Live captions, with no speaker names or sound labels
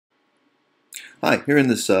Hi, here in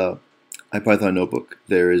this IPython notebook,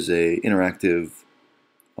 there is a interactive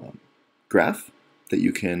um, graph that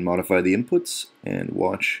you can modify the inputs and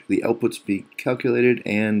watch the outputs be calculated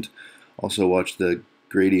and also watch the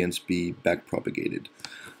gradients be backpropagated.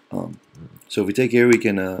 So if we take here, we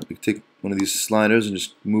can take one of these sliders and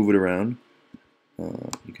just move it around.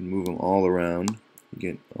 You can move them all around. You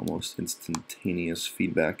get almost instantaneous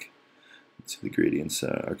feedback. So the gradients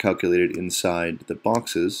are calculated inside the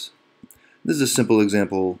boxes. This is a simple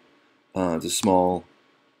example. It's a small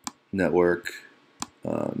network,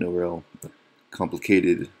 no real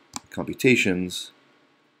complicated computations,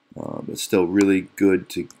 but still really good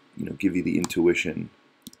to give you the intuition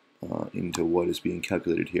into what is being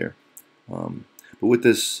calculated here. But with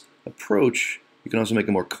this approach, you can also make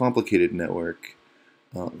a more complicated network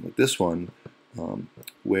like this one,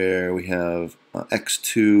 where we have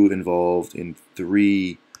x2 involved in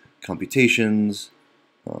 3 computations,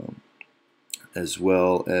 as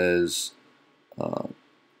well as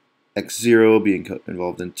x0 being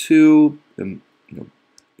involved in 2, and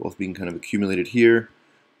both being kind of accumulated here.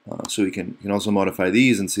 So we can also modify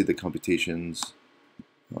these and see the computations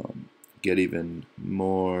get even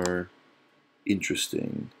more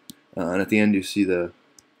interesting. And at the end, you see the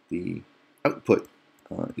output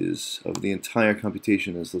is of the entire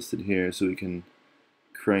computation is listed here. So we can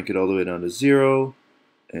crank it all the way down to 0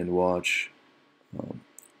 and watch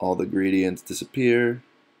all the gradients disappear,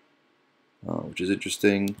 which is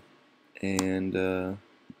interesting. And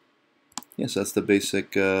yes, that's the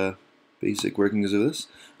basic workings of this.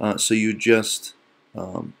 So you just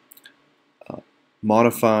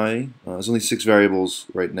modify. There's only 6 variables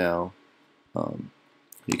right now.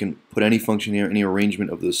 You can put any function here, any arrangement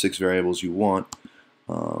of those 6 variables you want,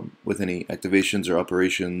 with any activations or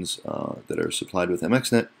operations that are supplied with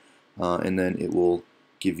MXNet, and then it will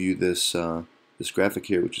give you this graphic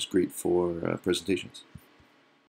here, which is great for presentations.